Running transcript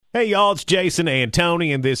Hey, y'all, it's Jason and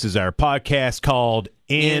Tony, and this is our podcast called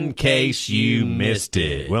In Case You Missed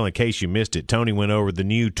It. Well, in case you missed it, Tony went over the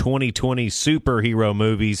new 2020 superhero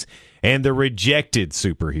movies and the rejected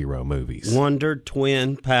superhero movies. Wonder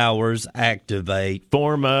Twin powers activate.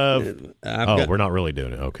 Form of... we're not really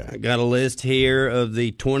doing it. Okay. I got a list here of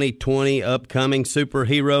the 2020 upcoming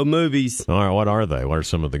superhero movies. All right, what are they? What are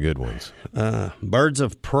some of the good ones? Birds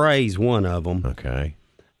of Prey's one of them. Okay.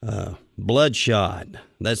 Bloodshot.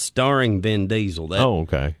 That's starring Vin Diesel.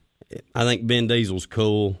 Okay. I think Vin Diesel's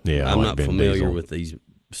cool. Yeah, I'm like not Vin familiar Diesel. with these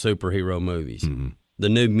superhero movies. Mm-hmm. The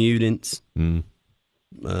New Mutants.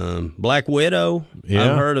 Black Widow.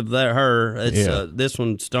 Yeah. I've heard of her. It's this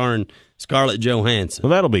one starring Scarlett Johansson.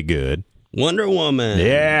 Well, that'll be good. Wonder Woman.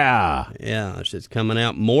 Yeah. Yeah, it's coming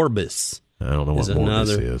out. Morbius. I don't know what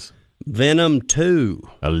Morbius is. Venom 2.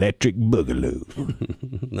 Electric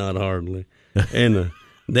Boogaloo. Not hardly. And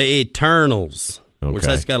The Eternals. Which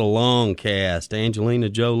that's got a long cast. Angelina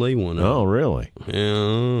Jolie one of them. Oh, really?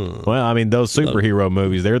 Yeah. Well, I mean, those superhero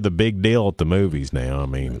movies, they're the big deal at the movies now. I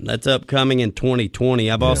mean, that's upcoming in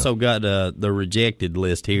 2020. I've also got the rejected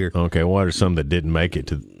list here. Okay, what are some that didn't make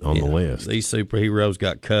it on the list? These superheroes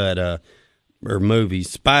got cut, or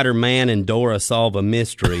movies. Spider-Man and Dora Solve a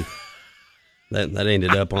Mystery. that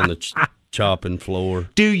ended up on the chopping floor.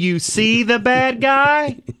 Do you see the bad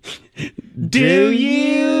guy? Do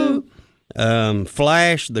you?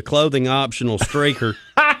 Flash, the clothing optional streaker.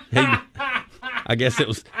 I guess it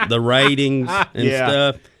was the ratings and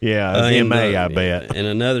stuff. Yeah, MA, I bet. And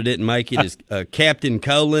another didn't make it is Captain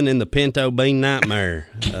Colin and the Pinto Bean Nightmare.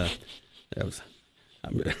 That was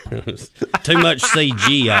too much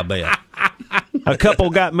CG, I bet. A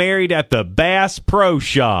couple got married at the Bass Pro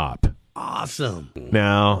Shop. Awesome.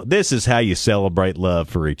 Now, this is how you celebrate love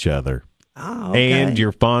for each other. Oh, okay. And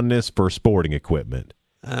your fondness for sporting equipment.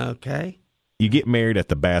 Okay. You get married at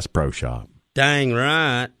the Bass Pro Shop. Dang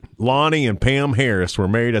right. Lonnie and Pam Harris were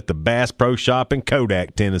married at the Bass Pro Shop in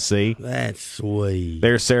Kodak, Tennessee. That's sweet.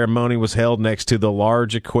 Their ceremony was held next to the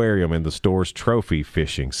large aquarium in the store's trophy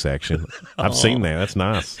fishing section. I've seen that. That's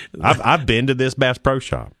nice. I've been to this Bass Pro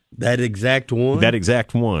Shop. That exact one? That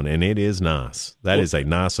exact one, and it is nice. That is a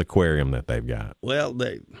nice aquarium that they've got. Well,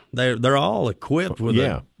 they're all equipped with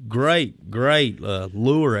a great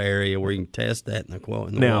lure area where you can test that in the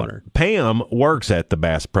water. Pam works at the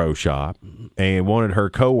Bass Pro Shop and wanted her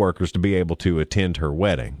coworkers to be able to attend her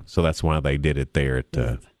wedding, so that's why they did it there at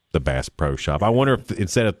the Bass Pro Shop. I wonder if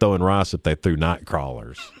instead of throwing rice, if they threw night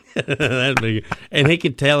crawlers. That'd be, and he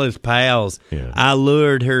could tell his pals, Yeah. I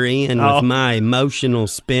lured her in with my emotional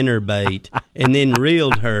spinner bait and then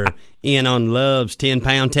reeled her in on Love's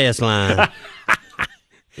 10-pound test line.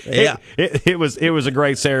 Yeah. It was a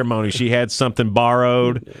great ceremony. She had something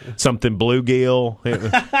borrowed, something bluegill.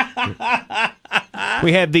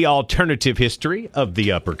 We had the alternative history of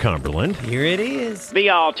the Upper Cumberland. Here it is. The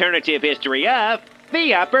alternative history of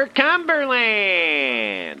the Upper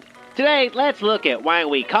Cumberland. Today, let's look at why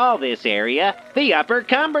we call this area the Upper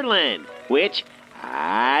Cumberland, which,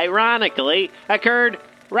 ironically, occurred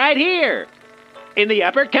right here in the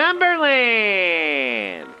Upper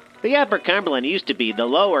Cumberland. The Upper Cumberland used to be the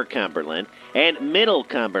Lower Cumberland, and Middle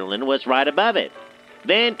Cumberland was right above it.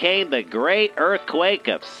 Then came the great earthquake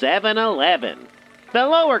of 7/11. The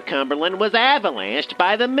Lower Cumberland was avalanched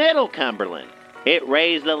by the Middle Cumberland. It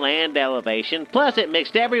raised the land elevation, plus it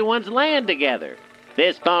mixed everyone's land together.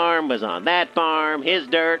 This farm was on that farm, his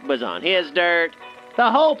dirt was on his dirt. The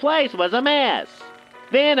whole place was a mess.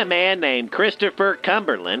 Then a man named Christopher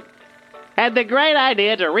Cumberland had the great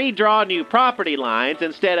idea to redraw new property lines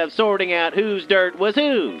instead of sorting out whose dirt was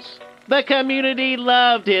whose. The community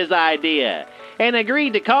loved his idea and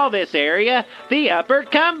agreed to call this area the Upper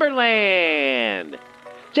Cumberland.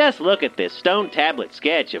 Just look at this stone tablet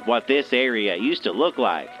sketch of what this area used to look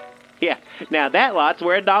like. Yeah, now that lot's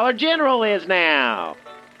where Dollar General is now.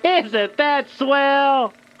 Isn't that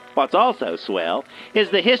swell? What's also swell is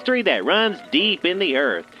the history that runs deep in the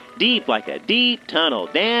earth. Deep like a deep tunnel,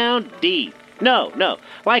 down deep. No,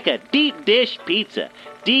 like a deep dish pizza.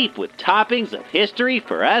 Deep with toppings of history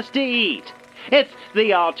for us to eat. It's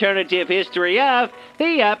the alternative history of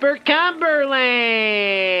the Upper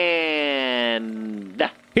Cumberland.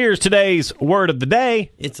 Here's today's word of the day.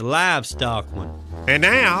 It's a livestock one. And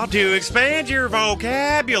now, to expand your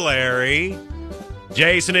vocabulary,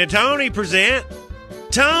 Jason and Tony present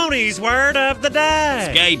Tony's Word of the Day.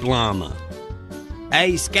 Scape llama.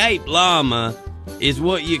 A scape llama is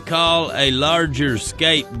what you call a larger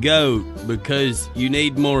scapegoat because you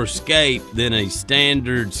need more scape than a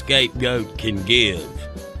standard scapegoat can give.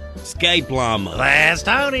 Escape Llama. Last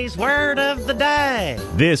Tony's word of the day.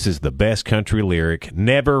 This is the best country lyric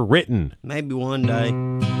never written. Maybe one day.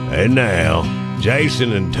 And now,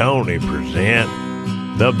 Jason and Tony present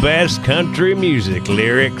the best country music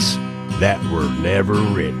lyrics that were never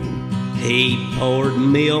written. He poured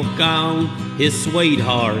milk on his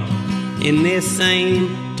sweetheart, and this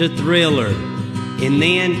seemed to thrill her. And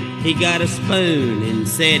then he got a spoon and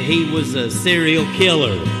said he was a serial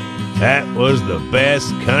killer. That was the best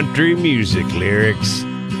country music lyrics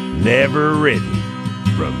never written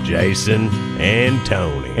from Jason and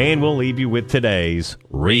Tony. And we'll leave you with today's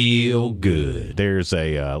Real Good. There's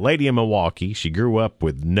a lady in Milwaukee. She grew up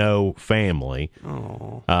with no family,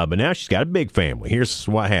 but now she's got a big family. Here's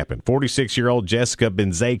what happened. 46-year-old Jessica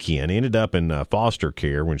Benzakian ended up in foster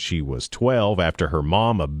care when she was 12 after her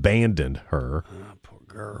mom abandoned her. Oh, poor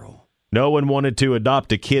girl. No one wanted to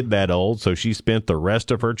adopt a kid that old, so she spent the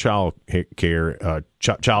rest of her childhood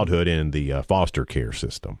in the foster care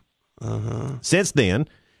system. Since then,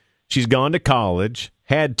 she's gone to college,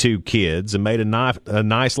 had 2 kids, and made a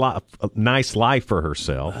nice life for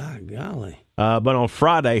herself. Ah, golly. But on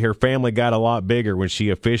Friday, her family got a lot bigger when she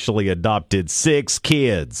officially adopted 6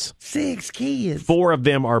 kids. 6 kids. 4 of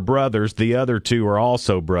them are brothers. The other 2 are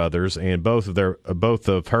also brothers, and both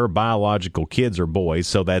of her biological kids are boys.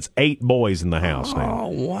 So that's 8 boys in the house now. Oh,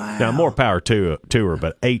 wow. Now, more power to her,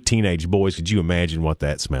 but 8 teenage boys. Could you imagine what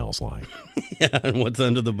that smells like? Yeah, and what's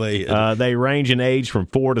under the bed? They range in age from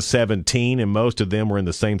 4 to 17, and most of them were in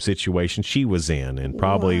the same situation she was in, and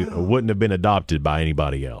probably wouldn't have been adopted by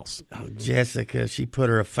anybody else. Oh, Jessica, she put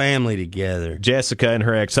her family together. Jessica and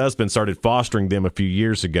her ex-husband started fostering them a few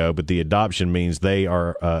years ago, but the adoption means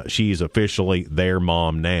she's officially their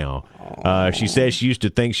mom now. She says she used to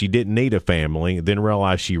think she didn't need a family, then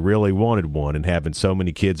realized she really wanted one, and having so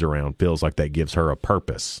many kids around feels like that gives her a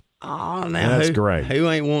purpose. Oh, now that's great. Who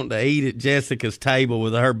ain't wanting to eat at Jessica's table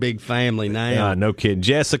with her big family now? No kidding.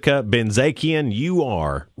 Jessica Benzakian, you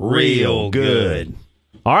are real good.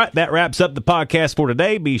 All right, that wraps up the podcast for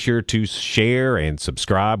today. Be sure to share and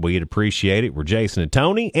subscribe. We'd appreciate it. We're Jason and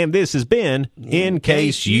Tony, and this has been In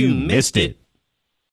Case You Missed It.